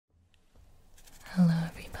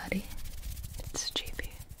everybody, it's GB.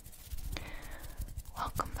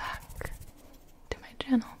 Welcome back to my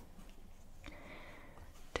channel.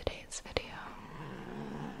 Today's video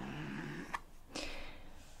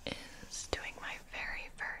is doing my very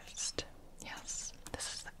first, yes,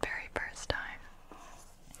 this is the very first time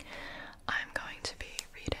I'm going to be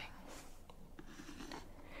reading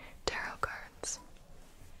tarot cards.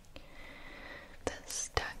 This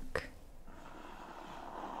deck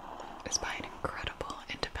is by an incredible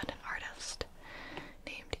independent artist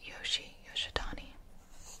named Yoshi Yoshitani.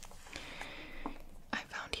 I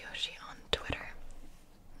found Yoshi on Twitter,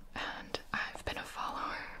 and I've been a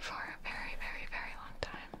follower for a very, very, very long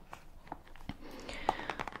time.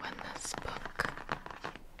 When this book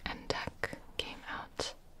and deck came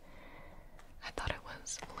out, I thought it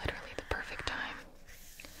was literally the perfect time.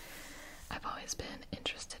 I've always been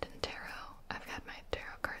interested in tarot. I've had my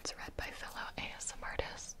tarot cards read by fellow ASM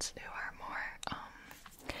artists who are more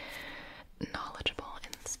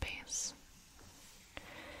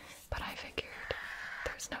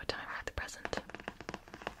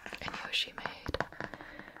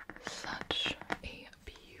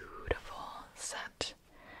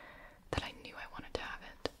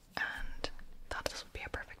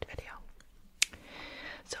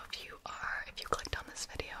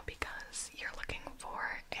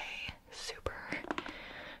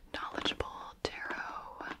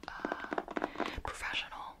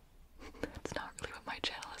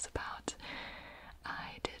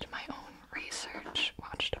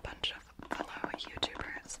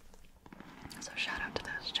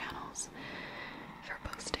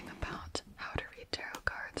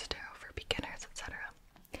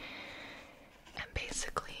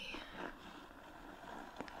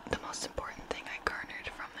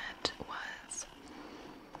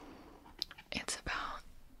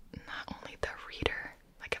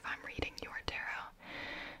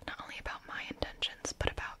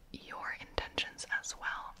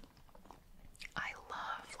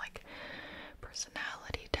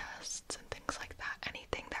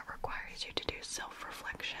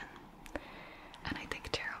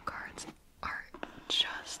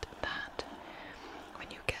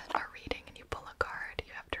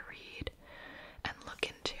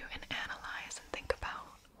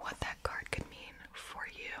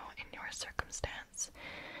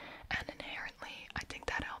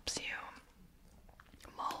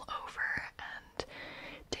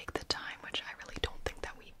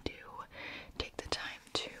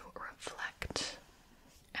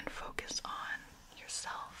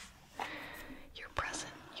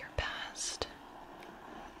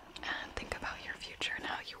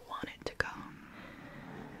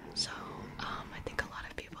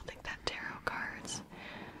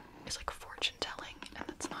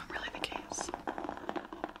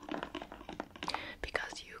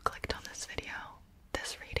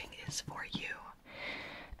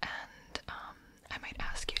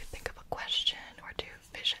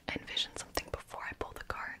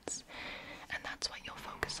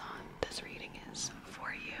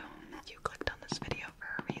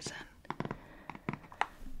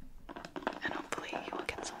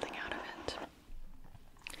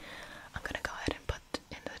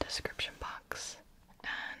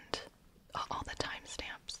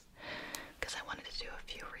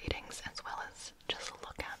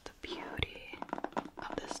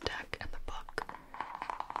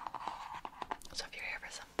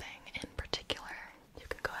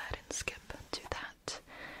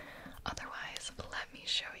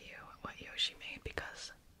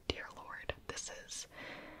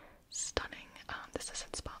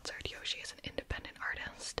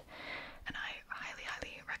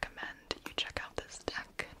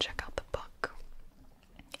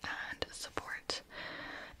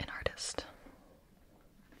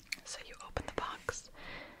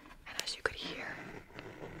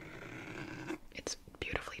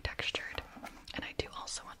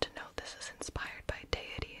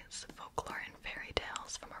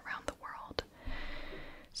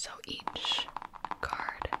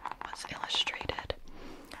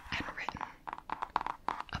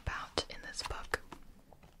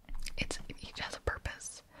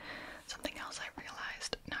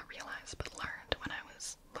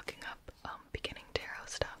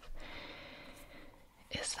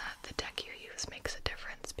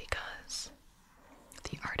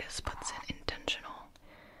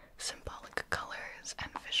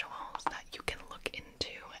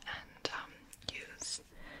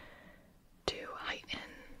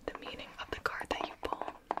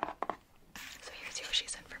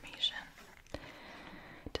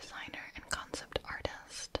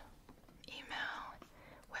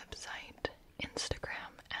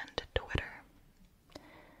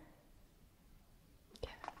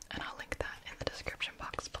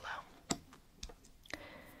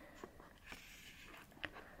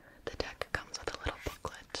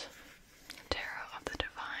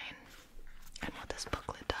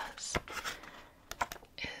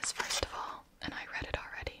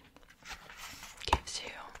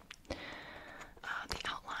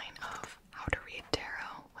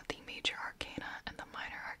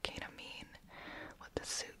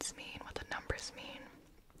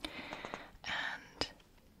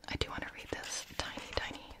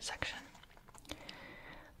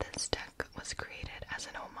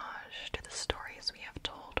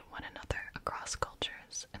across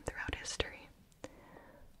cultures and throughout history.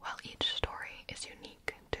 While each story is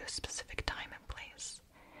unique to a specific time and place,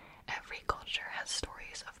 every culture has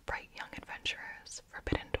stories of bright young adventurers,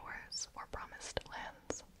 forbidden doors, or promised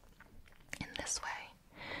lands. In this way,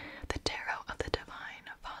 the Tarot of the Divine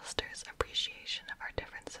fosters appreciation of our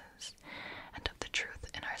differences and of the truth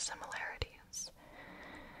in our similarities.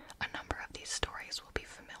 A number of these stories will be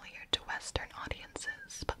familiar to Western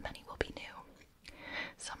audiences, but many will be new.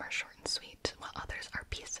 Some are short and sweet, while others are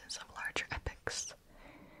pieces of larger epics.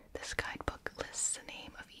 This guidebook lists the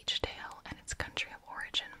name of each tale and its country of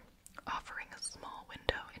origin, offering a small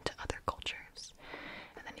window into other cultures.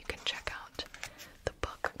 And then you can check out the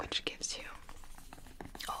book, which gives you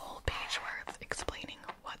a whole page worth explaining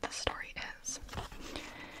what the story is.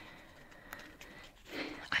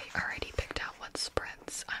 I already picked out what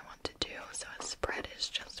spreads I want to do. So a spread is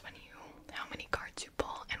just how many cards you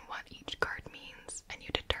pull and what each card means, and you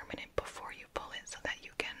determine it before you pull it so that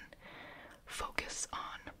you can focus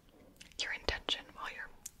on your intention while you're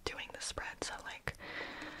doing the spread. So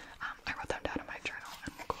I wrote them down in my journal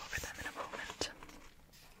and we'll go over them in a moment.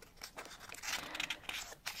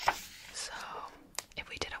 So if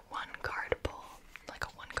we did a one card pull, like a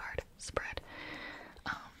one card spread,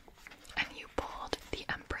 and you pulled the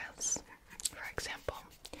Empress, for example,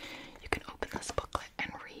 you can open this booklet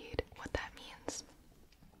and read what that means.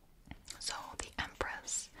 So the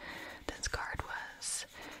Empress, this card was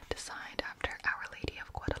designed after Our Lady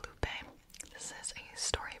of Guadalupe. This is a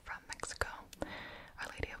story from Mexico. Our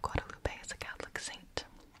Lady of Guadalupe is a Catholic saint.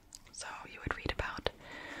 So you would read about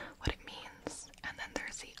what it means, and then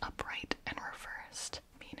there's the upright and reversed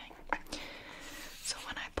meaning. So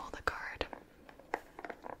when I pull the card,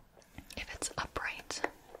 if it's upright,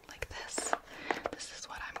 like this is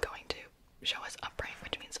what I'm going to show as upright,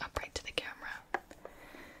 which means upright to the camera.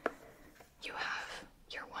 You have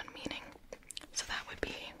your one meaning. So that would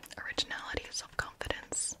be originality,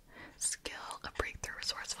 self-confidence, skill, a breakthrough,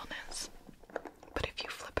 resourcefulness. But if you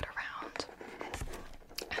flip it around,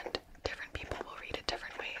 and different people will read it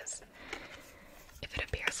different ways, if it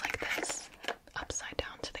appears like this, upside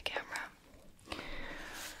down to the camera,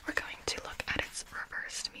 we're going to look at its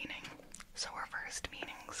reversed meaning. So reversed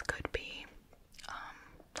meanings could be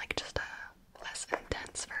like just a less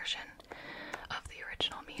intense version of the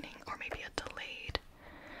original meaning, or maybe a delayed.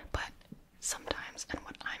 But sometimes, and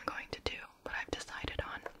what I'm going to do, what I've decided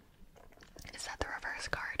on, is that the reverse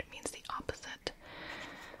card means the opposite.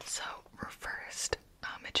 So reversed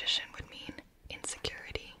magician would mean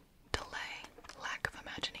insecurity, delay, lack of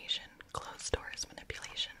imagination, closed doors,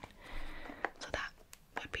 manipulation. So that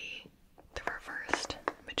would be the reversed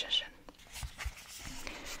magician.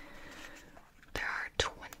 There are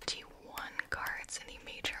 21 cards in the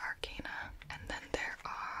major arcana, and then there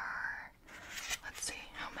are, let's see,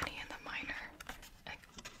 how many in the minor?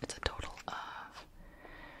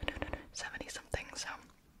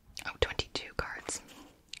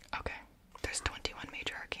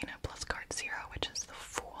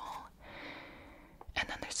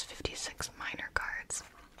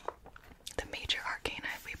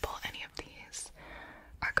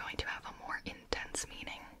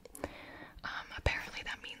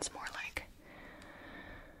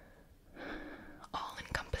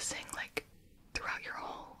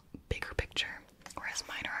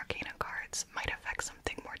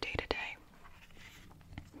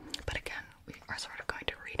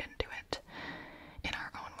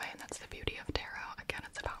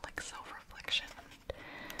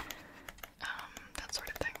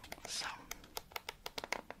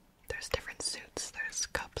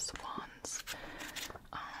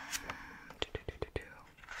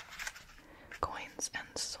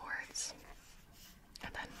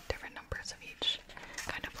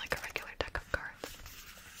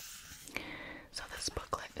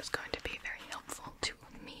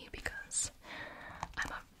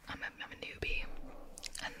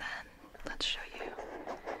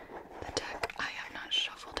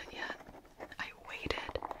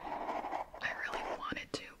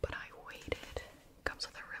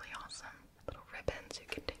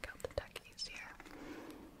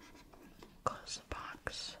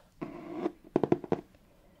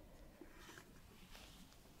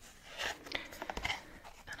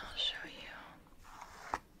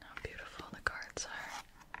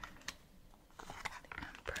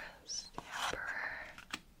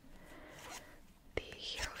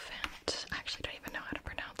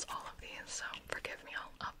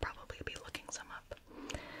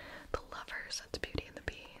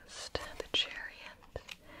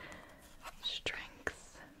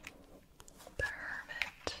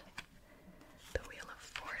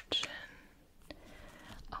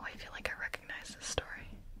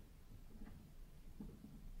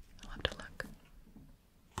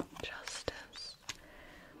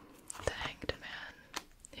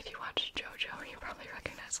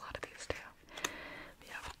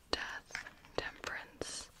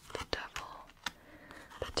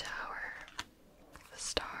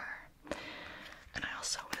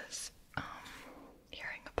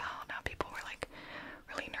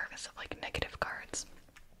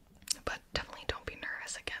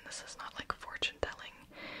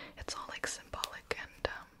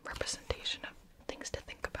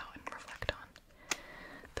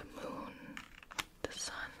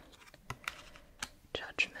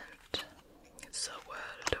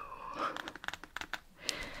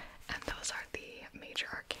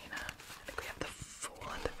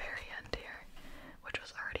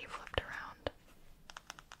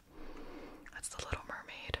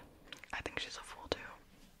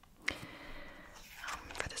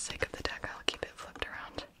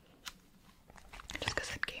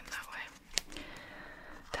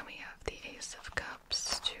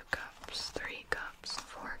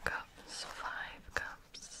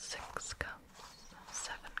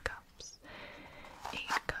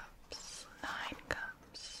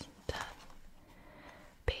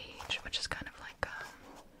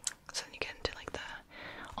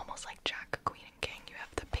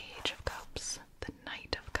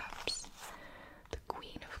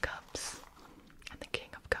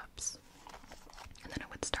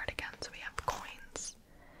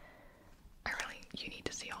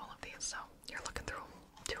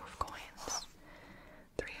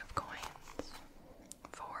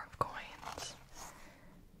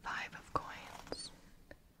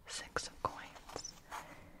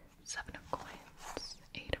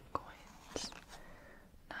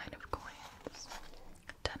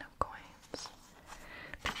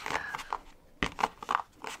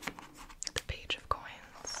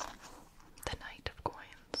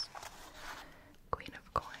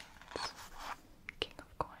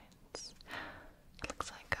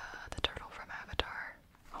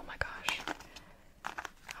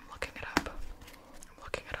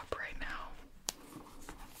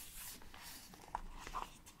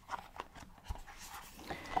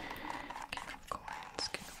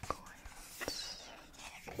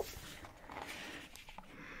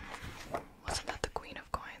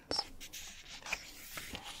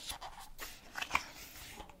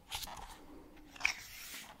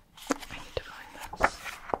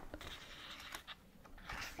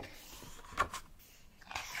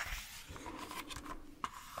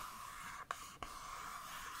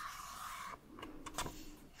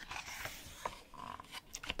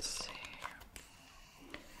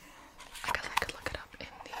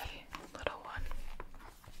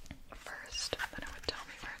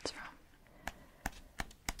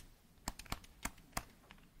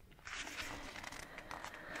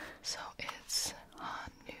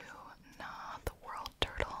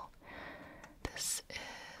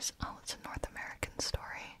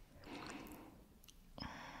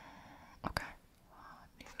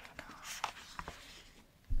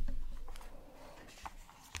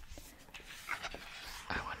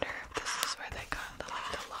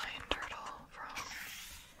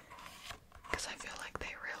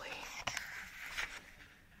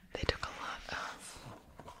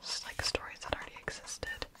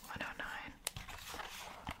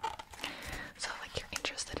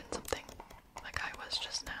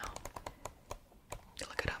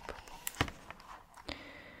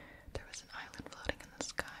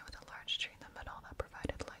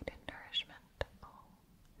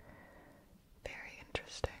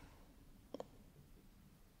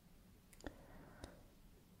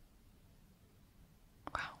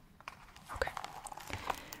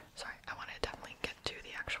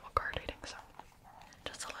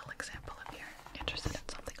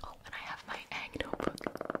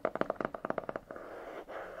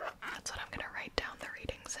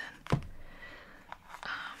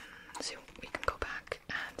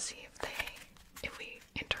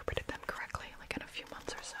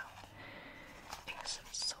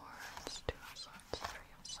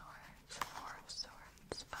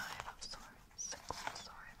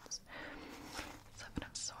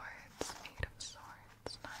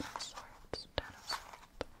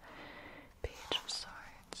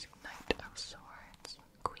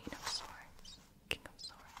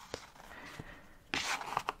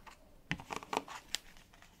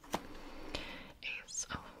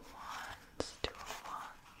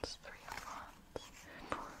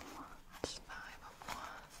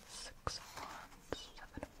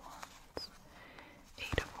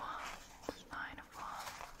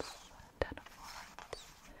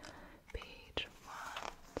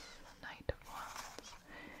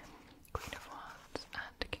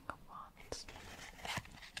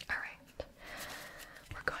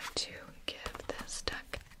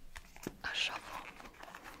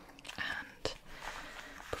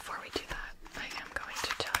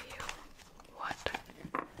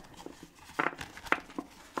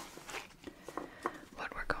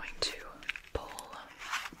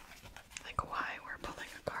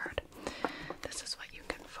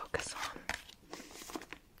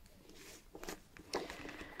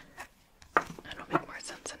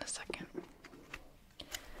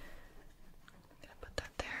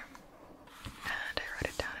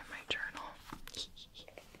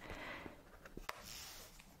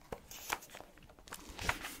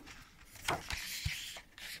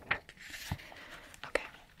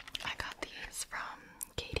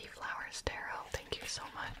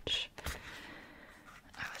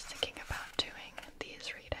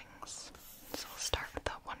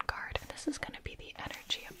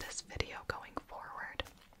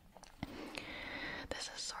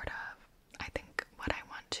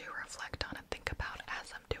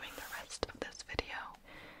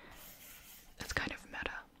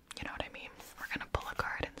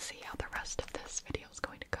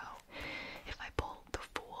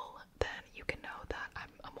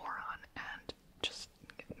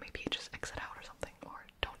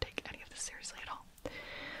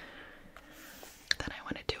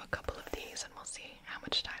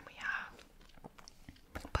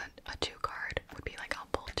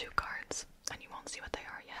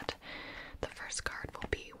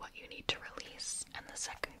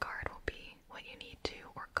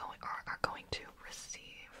 or are going to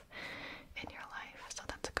receive in your life. So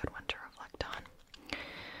that's a good one to reflect on.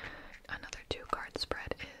 Another 2-card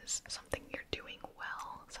spread is something you're doing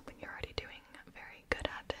well, something you're already doing very good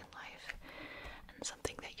at in life, and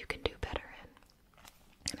something that you can do better in.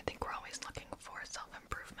 And I think we're always looking for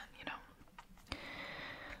self-improvement, you know.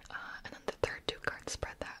 And then the third 2-card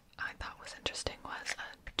spread that I thought was interesting was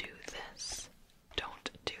do this, don't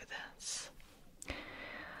do this.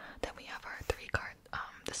 Then we have our 3-card,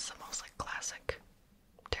 this is the most like classic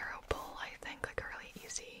tarot pull, I think, like a really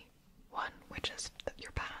easy one, which is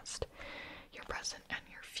your past, your present, and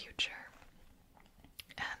your future.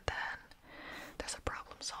 And then there's a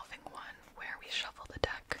problem-solving one where we shuffle the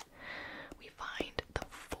deck. We find the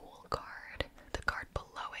Fool card. The card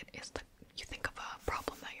below it is you think of a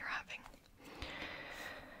problem that you're having.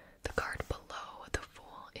 The card below the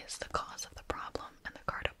Fool is the cause of the problem, and the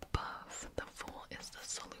card above the Fool is the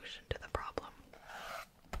solution to the problem.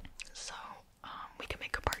 So, we can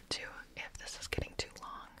make a part 2 if this is getting too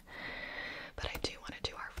long. But I do want to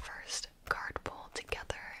do our first card pull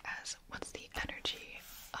together, as what's the energy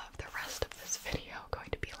of the rest of this video going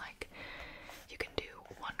to be like. You can do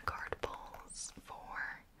 1-card pulls for,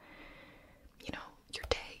 you know, your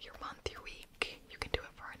day, your month, your week. You can do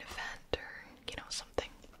it for an event or, you know, something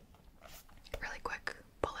really quick.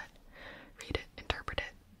 Pull it, read it, interpret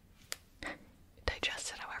it,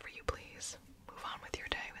 digest it however you please. Move on with your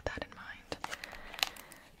day with that in mind.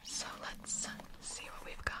 So let's see what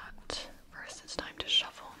we've got. First, it's time to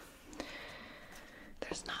shuffle.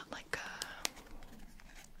 There's not like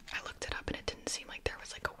I looked it up and it didn't seem like there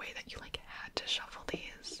was like a way that you like had to shuffle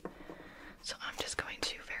these. So I'm just going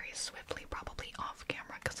to very swiftly, probably off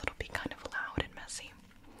camera because it'll be kind of loud and messy,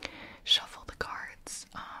 shuffle the cards.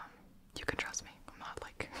 You can trust me. I'm not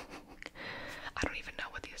like I don't even know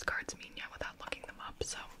what these cards mean yet without looking them up,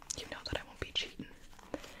 so you know that I won't be cheating.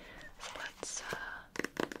 So let's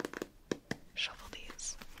shuffle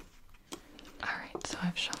these. Alright, so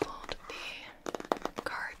I've shuffled the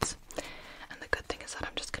cards, and the good thing is that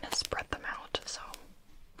I'm just gonna spread them out, so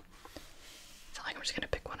it's not like I'm just gonna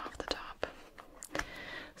pick one off the top.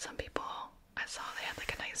 Some people I saw they had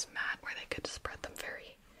like a nice mat where they could spread them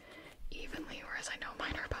very evenly, whereas I know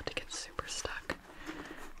mine are about to get super stuck.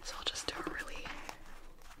 So I'll just do a really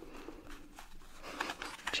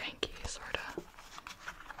janky sort of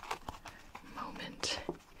moment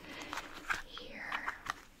here.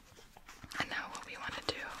 And now what we want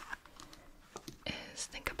to do is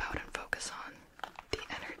think about and focus on the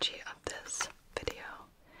energy of this video.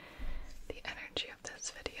 The energy of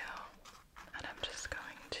this video. And I'm just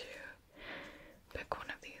going to pick one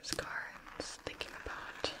of these cards, thinking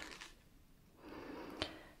about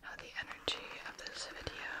how the energy of this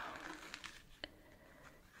video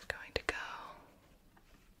is going to go.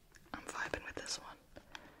 I'm vibing with this one.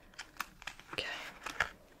 Okay.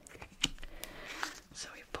 So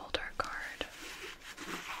we pulled our card.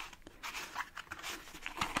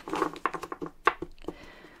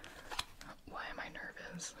 Why am I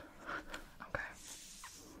nervous? Okay.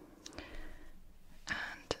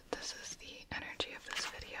 And this is the energy of this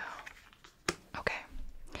video. Okay.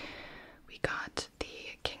 We got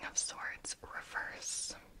the King of Swords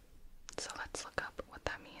reverse. So let's look up what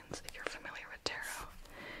that means. If you're familiar with tarot,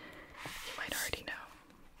 you might already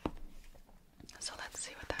know. So let's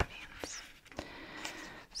see what that means.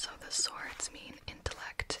 So the swords mean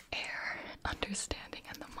intellect, air, understanding,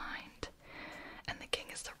 and the mind. And the king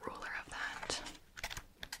is the ruler of that.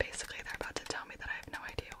 Basically, they're about to tell me that I have no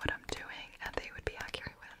idea what I'm doing, and they would be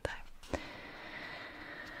accurate, wouldn't they?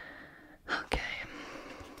 Okay.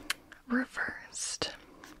 Reversed.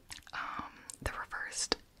 The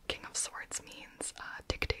reversed King of Swords means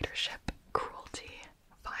dictatorship, cruelty,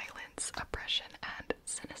 violence, oppression, and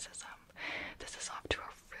cynicism. This is off to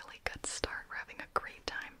a really good start. We're having a great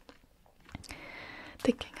time.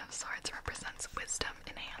 The King of Swords represents wisdom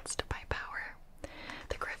enhanced by power.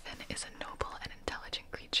 The griffin is a noble and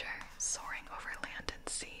intelligent creature, soaring over land and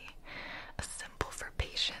sea, a symbol for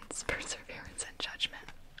patience, perseverance, and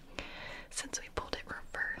judgment. Since we pulled it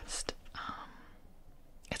reversed,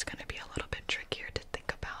 it's going to be a little bit trickier to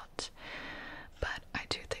think about, but I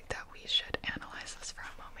do think that we should analyze this for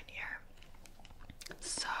a moment here.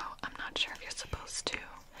 So, I'm not sure if you're supposed to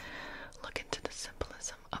look into the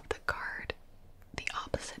symbolism of the card the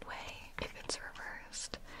opposite way if it's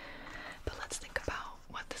reversed, but let's think about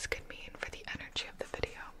what this could mean for the energy of the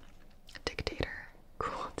video. Dictator,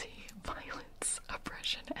 cruelty, violence,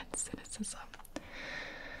 oppression, and cynicism.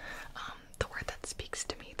 The word that speaks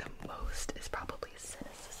to me the most is probably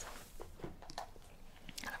cynicism.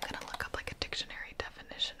 And I'm gonna look up like a dictionary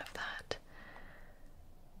definition of that.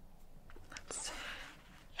 Let's see.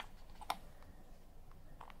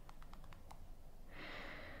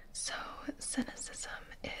 cynicism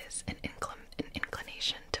is an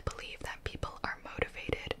inclination to believe that people are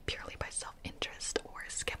motivated purely by self-interest or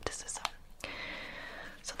skepticism.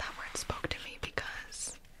 So that word spoke to me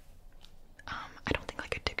because I don't think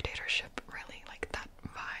like a dictatorship really, like that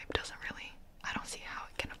vibe doesn't really, I don't see how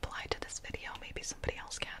it can apply to this video. Maybe somebody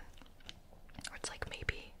else can. Or it's like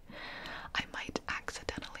maybe I might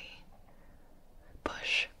accidentally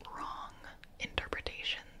push wrong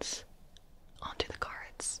interpretations onto the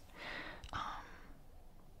cards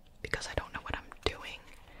because I don't know what I'm doing.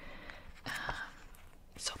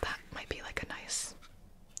 So that might be like a nice,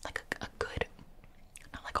 like a good,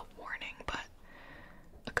 not like a warning, but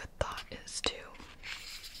a good thought is to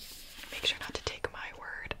make sure not to take my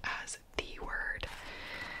word as the word.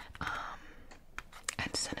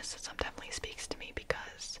 And cynicism definitely speaks to me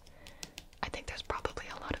because I think there's probably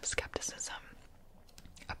a lot of skepticism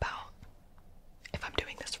about if I'm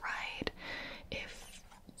doing this right, if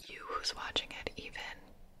you who's watching it even,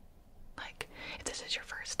 like, if this is your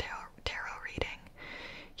first tarot reading,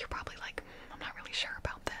 you're probably like, I'm not really sure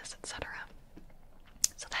about this, etc.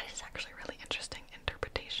 So that is actually really interesting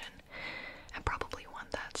interpretation, and probably one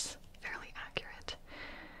that's fairly accurate.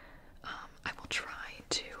 I will try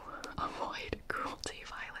to avoid cruelty,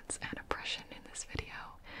 violence, and oppression in this video.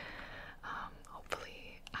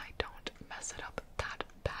 Hopefully I don't mess it up that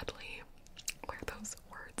badly where those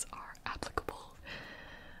words are applicable.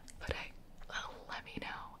 But hey, let me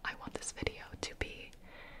know. I want this video to be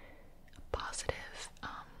positive,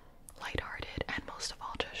 lighthearted, and most of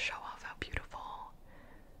all just show off how beautiful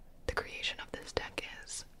the creation of this deck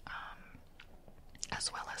is,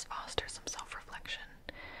 as well as foster some self-reflection,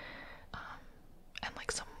 and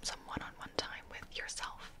like some one-on-one time with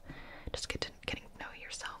yourself. Just getting to know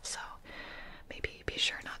yourself. So maybe be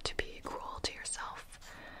sure not to be cruel to yourself.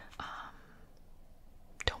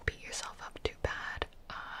 Don't beat yourself up too bad.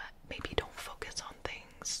 Maybe don't focus on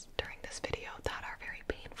things during this video that are very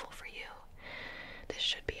painful for you. This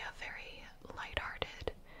should be a very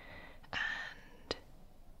lighthearted and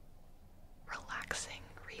relaxing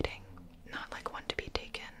reading, not like one to be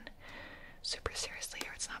taken super seriously,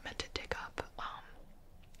 or it's not meant to dig up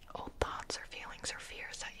old thoughts or feelings or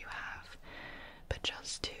fears that you have, but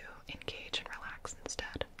just to engage and relax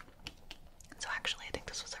instead. So actually I think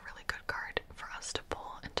this was a really good card for us to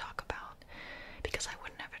pull and talk about, because I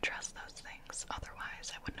wouldn't have addressed those things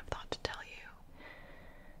otherwise. I wouldn't have thought to tell you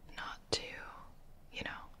not to, you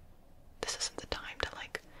know, this isn't the time to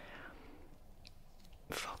like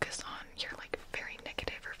focus on your like very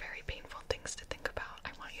negative or very painful things to think about.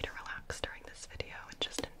 I want you to relax during this video and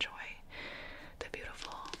just enjoy the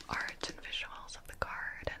beautiful art and visuals of the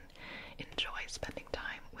card, and enjoy spending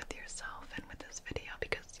time with yourself and with this video,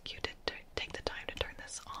 because you did take the time to turn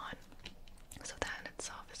this on. So that in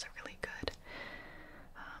itself is a really good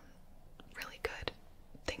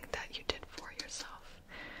thing that you did for yourself.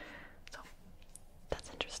 So that's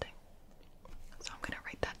interesting. So I'm gonna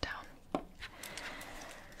write that down.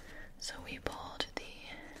 So we pulled the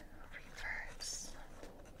reverse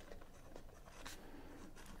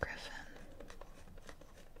Griffin.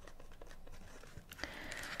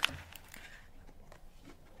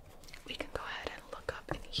 We can go ahead and look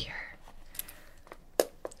up in here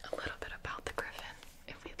a little bit about the Griffin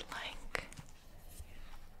if we'd like.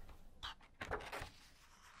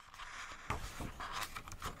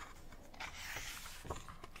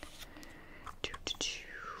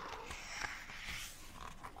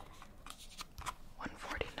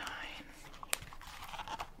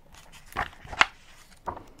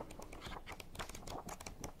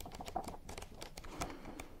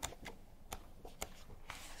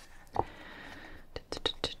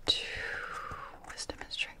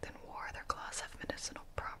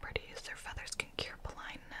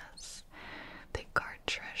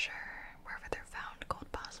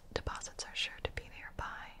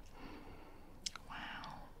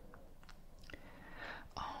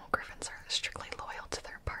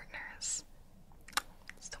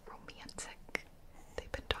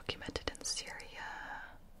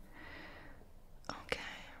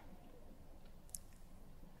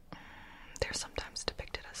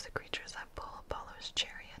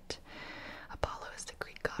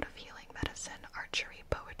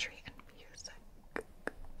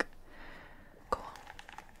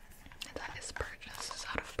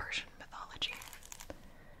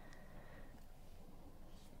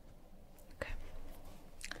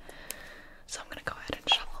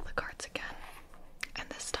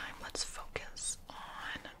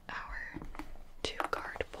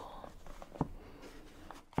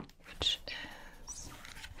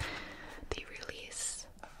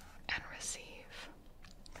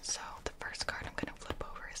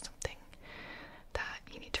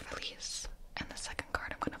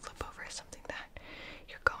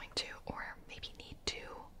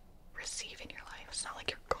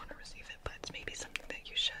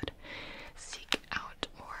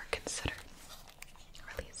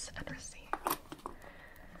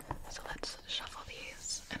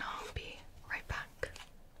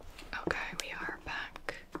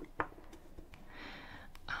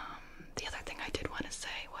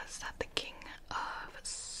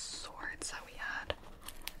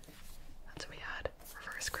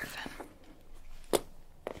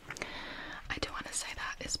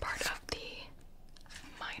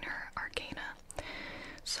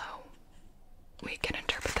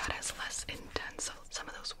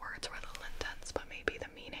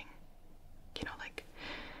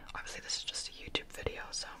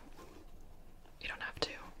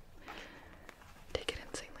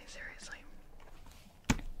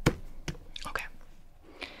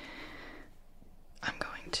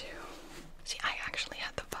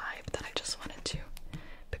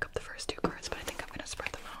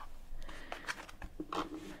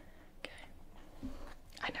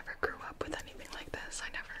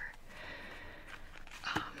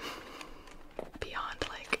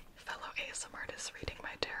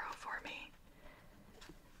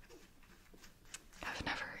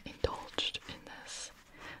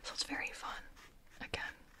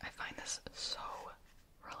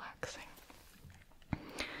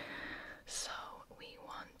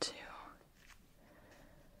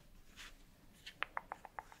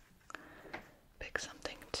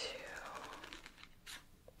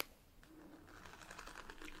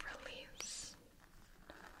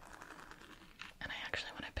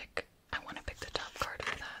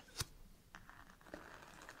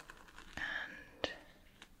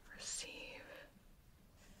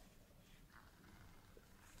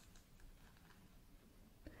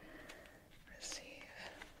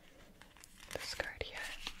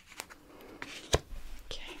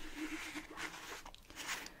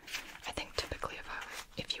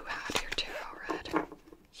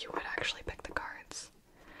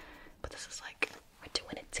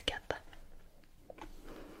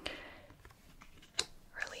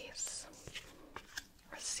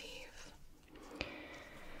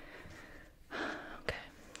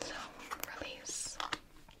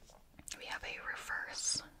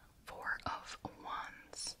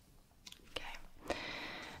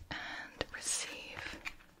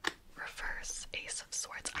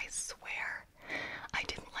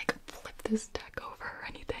 this deck over or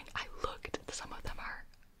anything. I looked. Some of them are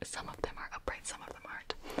upright, some of them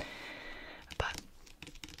aren't. But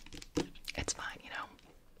it's fine, you know.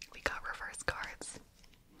 We got reverse cards.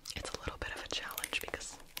 It's a little bit of a challenge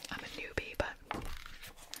because I'm a newbie, but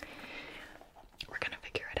we're gonna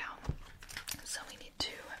figure it out. So we need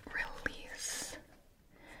to release,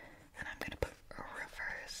 and I'm gonna put a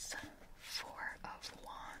reverse 4 of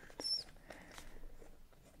Wands.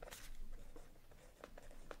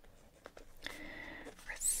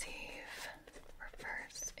 Receive,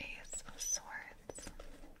 reverse Ace of Swords.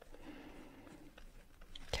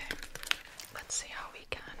 Okay, let's see how we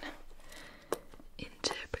can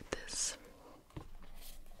interpret this.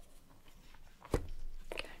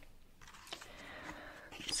 Okay.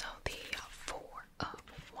 So the 4 of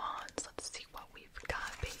Wands, let's see what we've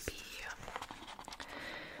got, baby.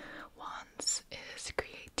 Wands is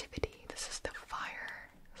creativity. This is the fire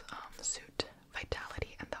suit,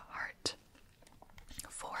 vitality, and the heart.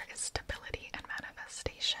 4 is stability and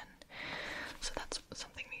manifestation. So that's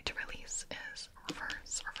something we need to release is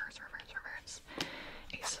reverse, reverse, reverse, reverse.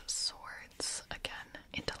 Ace of Swords, again,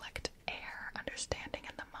 intellect, air, understanding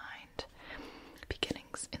in the mind,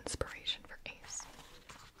 beginnings, inspiration for Ace.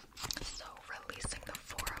 So releasing the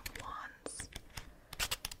 4 of Wands.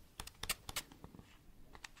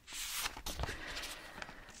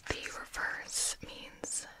 The reverse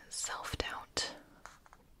means self-doubt,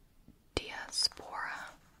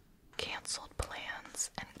 diaspora, canceled plans,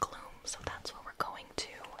 and gloom. So that's what we're going to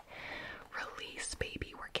release,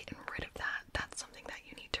 baby. We're getting rid of that. That's something that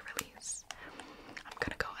you need to release. I'm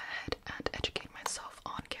gonna go ahead and educate myself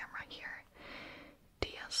on camera here.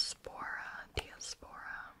 Diaspora,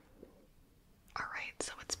 diaspora. Alright,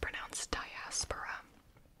 so it's pronounced diaspora.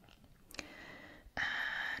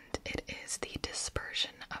 And it is the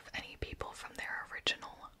dispersion of any people from their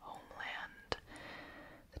original homeland.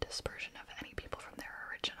 The dispersion of any people from their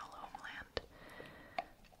original homeland.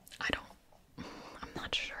 I'm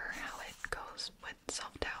not sure how it goes with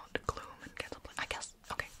self-doubt, gloom, and cancel. I guess,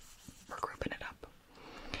 okay, we're grouping it up.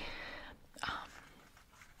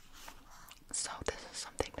 So this is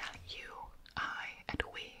something that you, I, and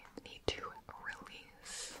we need to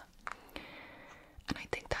release. And I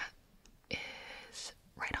think that is,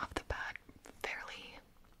 right off the bat, fairly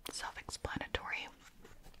self-explanatory.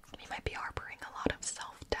 We might be harboring a lot of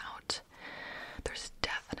self-doubt. There's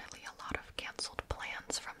definitely a lot of canceled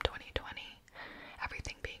plans from 2020.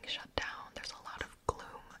 Everything being shut down. There's a lot of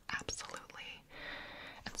gloom, absolutely.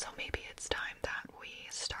 And so maybe it's time that we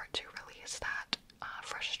start to release that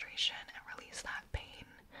frustration and release that pain.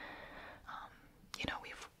 You know,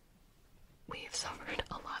 we've suffered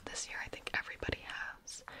a lot this year. I think everybody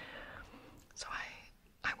has. So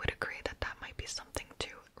I would agree that that might be something to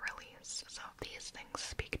release. So if these things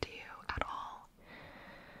speak to you at all,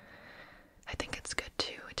 I think it's good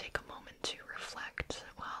to take a moment to reflect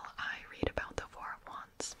while I read about the 4 of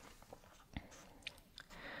Wands.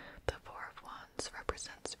 The 4 of Wands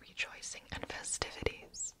represents rejoicing and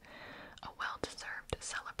festivities, a well-deserved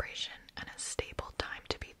celebration, and a stable time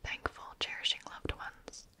to be thankful, cherishing loved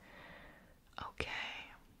ones. Okay,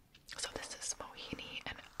 so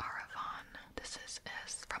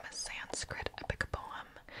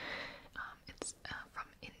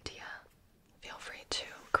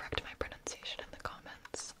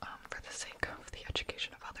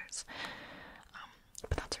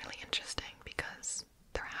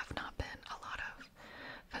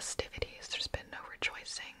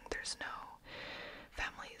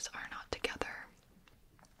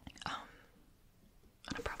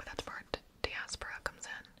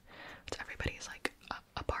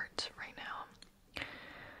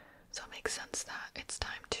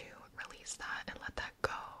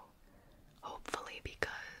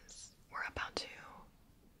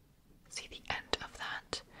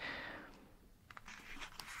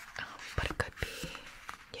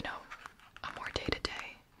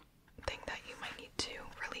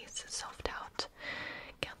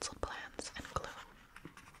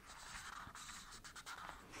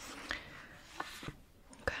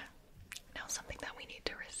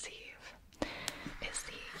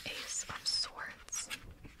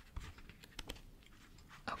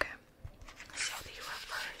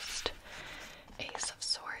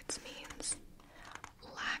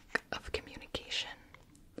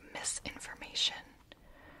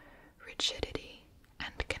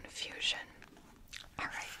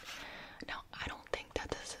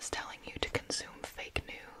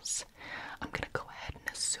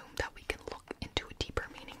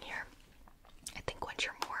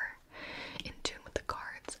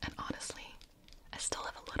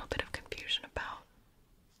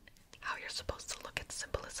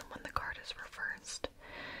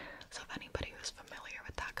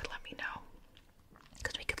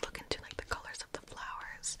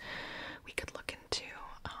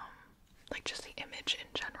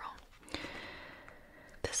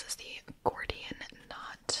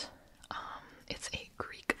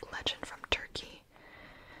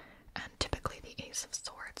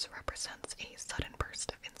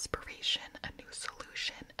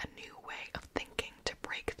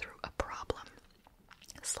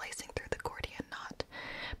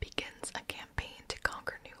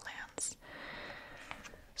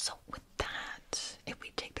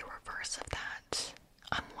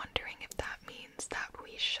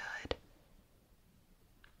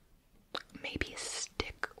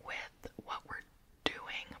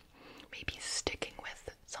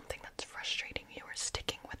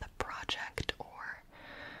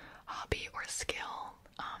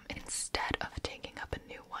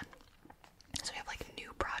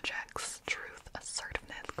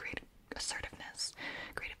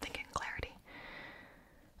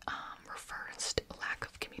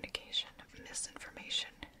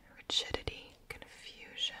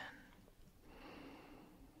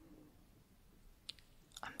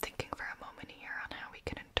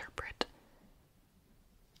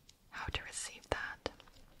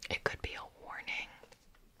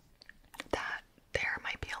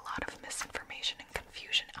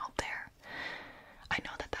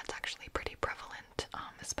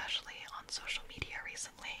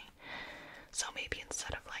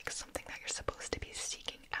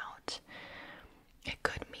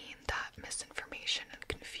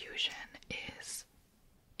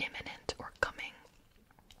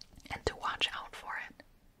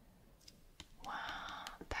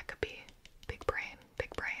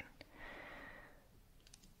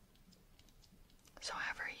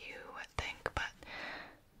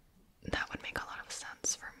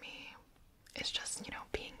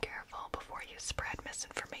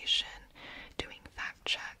information, doing fact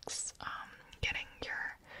checks, getting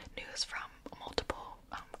your news from multiple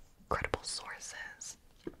credible sources,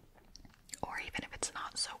 or even if it's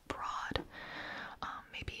not so broad,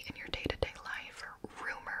 maybe in your day-to-day life, or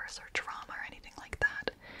rumors or drama or anything like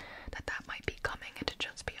that, that might be coming, and to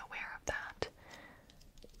just be aware of that.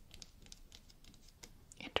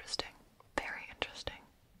 Interesting. Very interesting.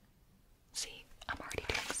 See, I'm already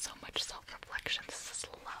doing so much self-reflection. This is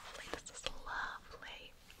lovely. This is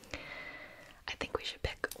lovely. I think we should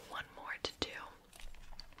pick one more to do.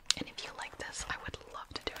 And if you like this, I would love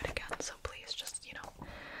to do it again. So please just,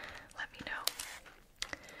 let me know.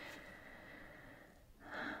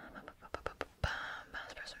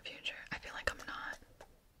 Past, present, future. I feel like I'm not.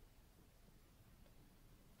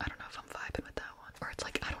 I don't know if I'm vibing with that one. Or it's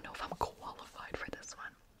like, I don't know if I'm qualified for this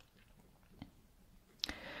one.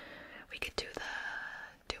 We could do the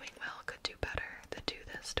doing well, could do better, the do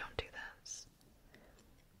this, don't do this.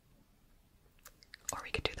 Or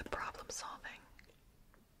we could do the problem solving.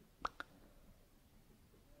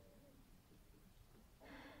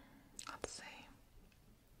 Let's see.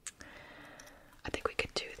 I think we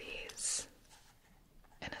could do these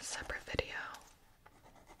in a separate video.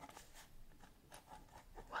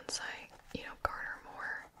 Once I, garner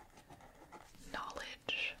more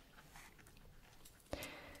knowledge.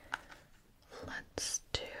 Let's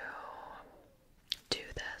do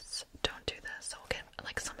this, don't do this. So we'll get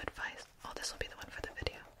like some advice. Oh, this will be the one for the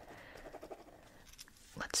video.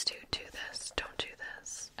 Let's do this, don't do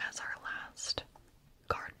this as our last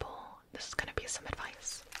card pull. This is gonna be some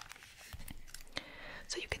advice.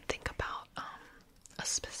 So you can think about a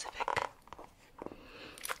specific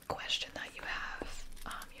question that you have.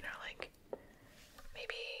 Like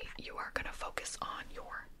maybe you are gonna focus on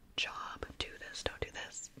your job. Do this, don't do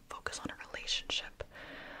this. Focus on a relationship.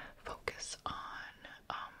 Focus on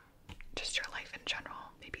just your life in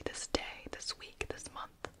general. Maybe this day, this week, this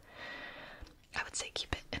month. I would say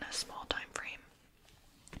keep it in a small time frame.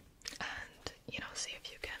 And, see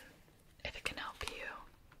if it can help you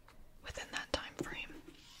within that time frame.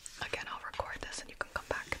 Again, I'll record this and you can come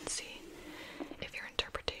back and see if your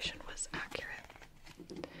interpretation was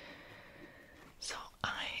accurate. So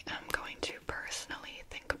I am going to personally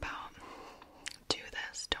think about do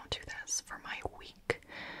this, don't do this for my week.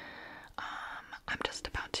 I'm just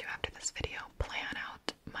about to, after this video, plan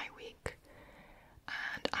out my week.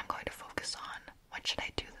 And I'm going to focus on what should I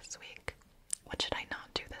do this week? What should I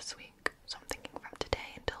not do this week? So I'm thinking from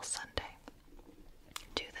today until Sunday.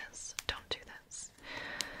 Do this, don't do this.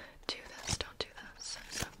 Do this, don't do this.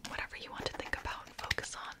 So whatever you want to think about and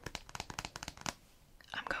focus on.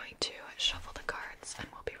 I'm going to shuffle the cards and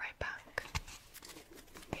we'll be right back.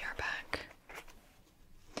 We are back.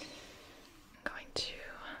 I'm going to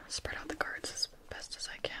spread out the cards as best as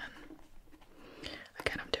I can.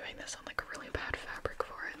 Again, I'm doing this on like a really bad fabric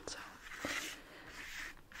for it, so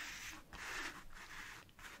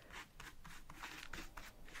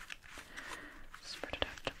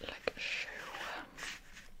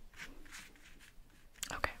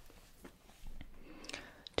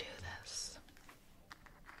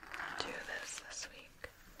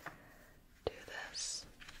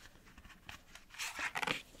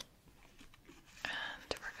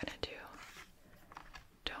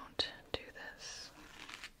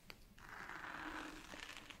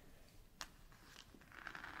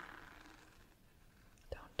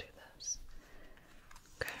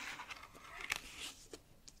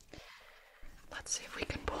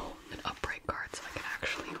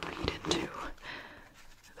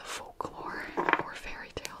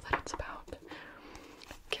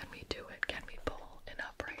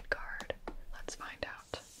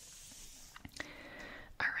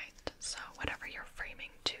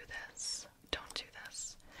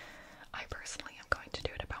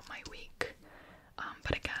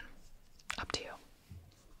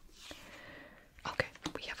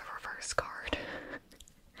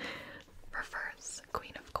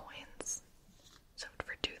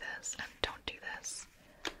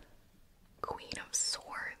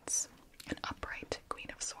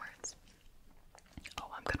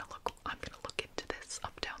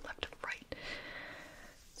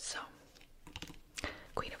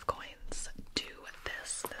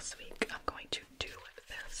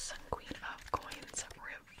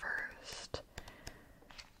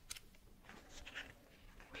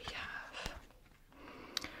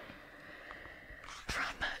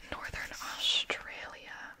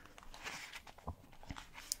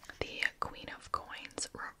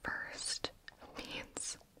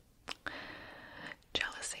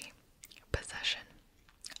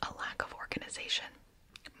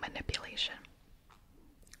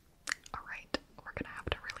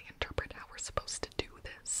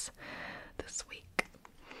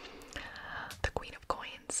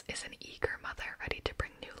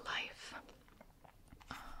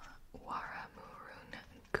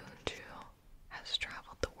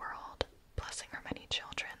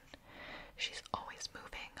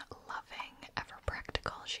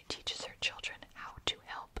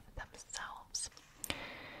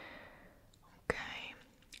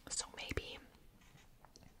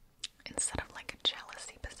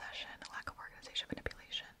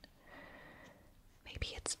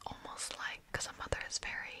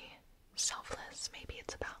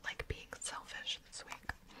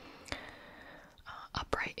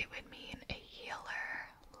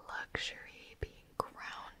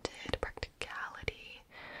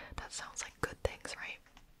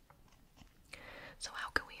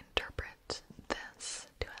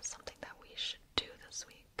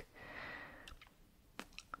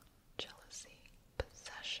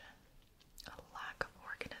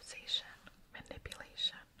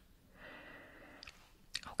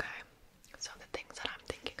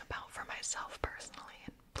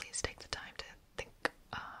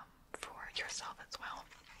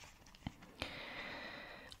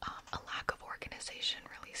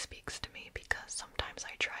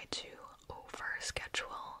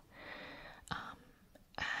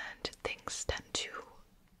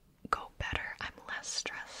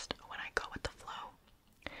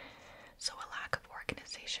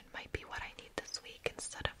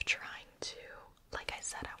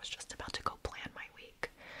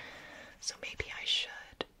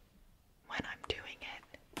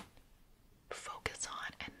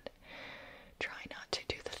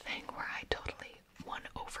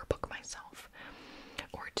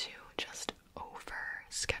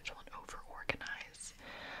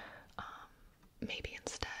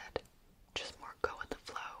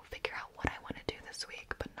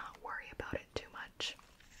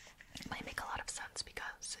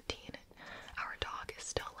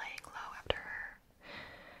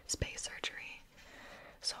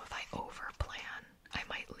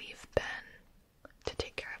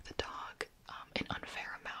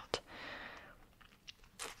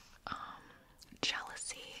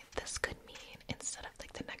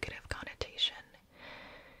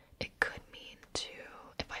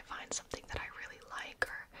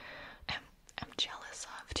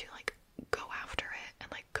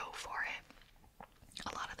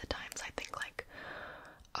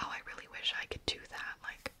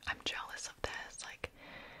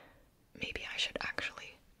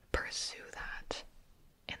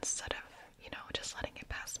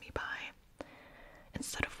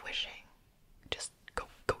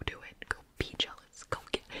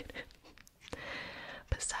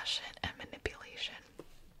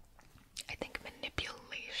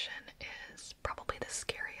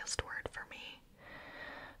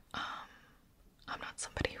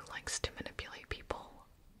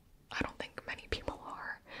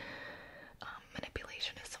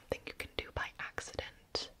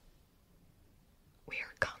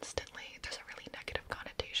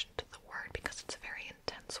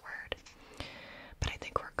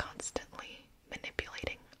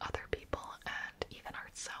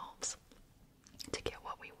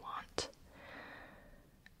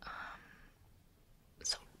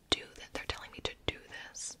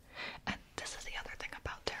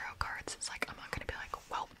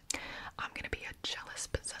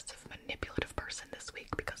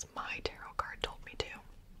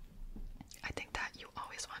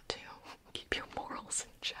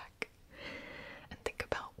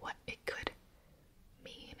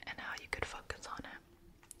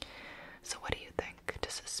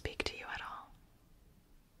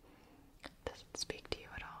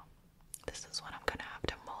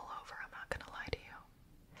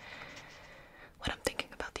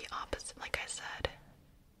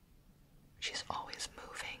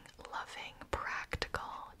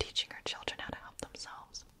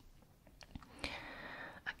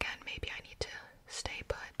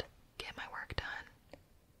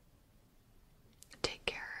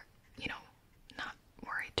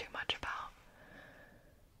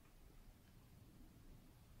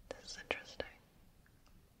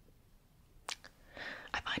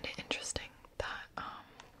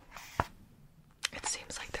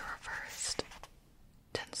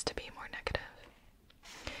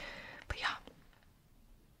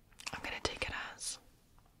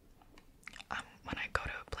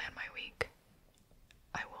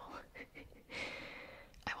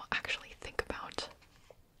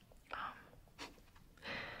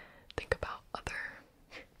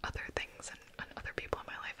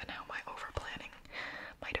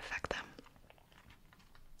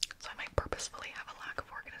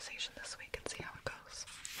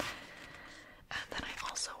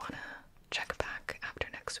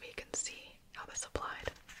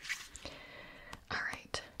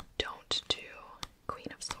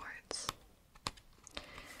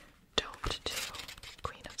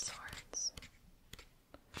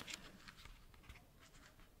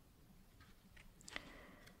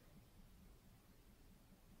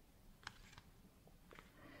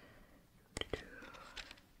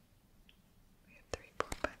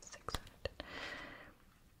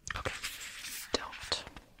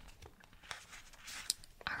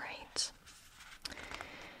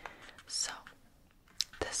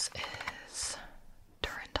this is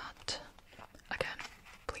Durandot. Again,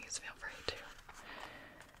 please feel free to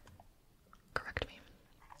correct me.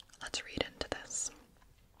 Let's read into this.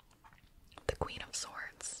 The Queen of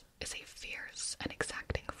Swords is a fierce and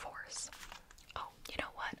exacting force. Oh, you know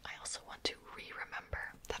what? I also want to remember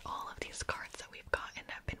that all of these cards that we've gotten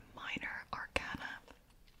have been minor arcana,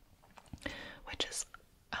 which is,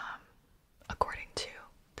 according to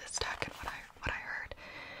this deck and what I heard,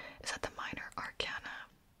 is that the minor arcana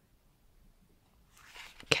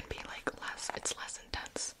can be like it's less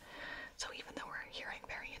intense. So even though we're hearing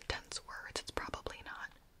very intense words, it's probably not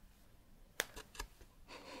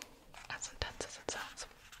as intense as it sounds.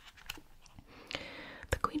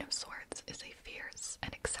 The Queen of Swords is a fierce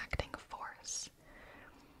and exacting force.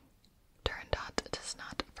 Durandot does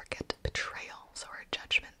not forget betrayal, so her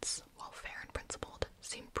judgments, while fair and principled,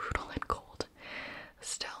 seem brutal and cold.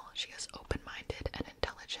 Still, she is open-minded and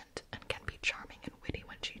intelligent and can be charming and witty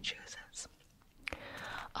when she chooses.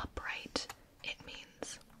 Upright, it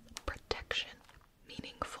means protection,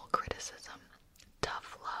 meaningful criticism,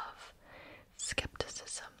 tough love,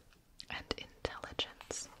 skepticism, and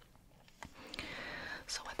intelligence.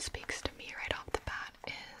 So what speaks to me right off the bat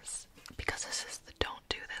is, because this is the don't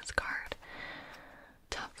do this card,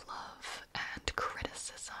 tough love and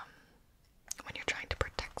criticism. When you're trying to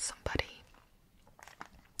protect somebody,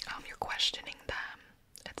 you're questioning them,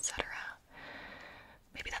 etc.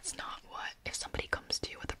 Maybe that's not what, if somebody comes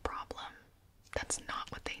to you with a problem, that's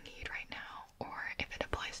not what they need right now. Or if it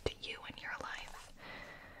applies to you in your life,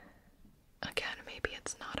 again, maybe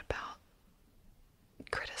it's not about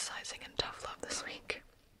criticizing and tough love this week.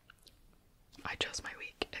 I chose my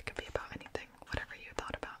week. It could be about anything, whatever you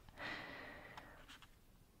thought about.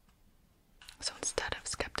 So instead of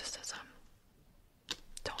skepticism,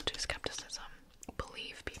 don't do skepticism.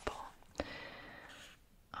 Believe people.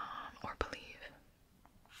 Or believe.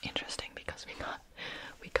 Interesting, because we got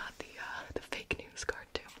the fake news card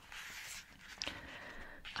too.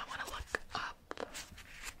 I want to look up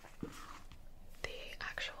the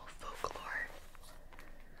actual folklore.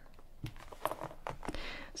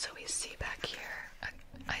 So we see back here,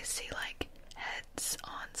 I see like heads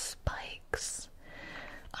on spikes.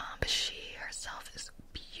 But she herself is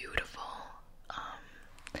beautiful.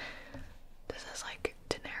 This is like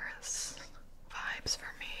Daenerys vibes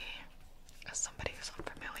for me, as somebody who's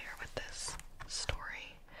unfamiliar with this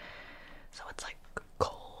story. So it's like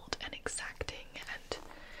cold and exacting, and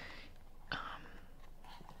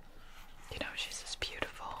she's this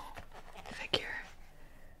beautiful figure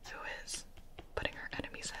who is putting her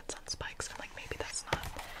enemies' heads on spikes, and like maybe that's not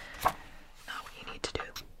what you need to do.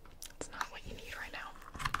 It's not what you need right now.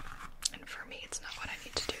 And for me, it's not what I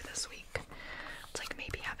need to do this week. It's like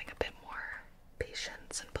maybe having a bit more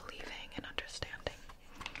patience and believing and understanding.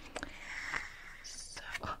 So,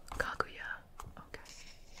 Kaguya. Okay.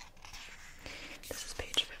 This is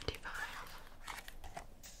page 55.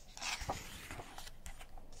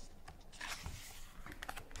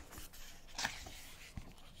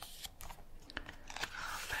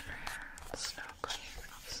 Fenrir, Snow Queen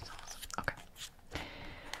of Snows. Okay.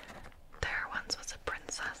 There once was a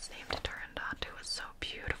princess named Durandot who was so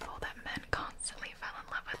beautiful that men constantly fell in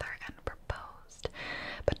love with her and proposed.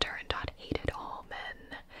 But Durandot hated all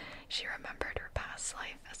men. She remembered her past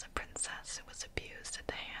life as a princess who was abused at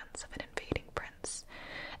the hands of an invading prince,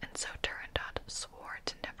 and so Durandot swore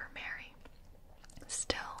to never marry.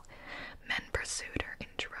 Still, men pursued her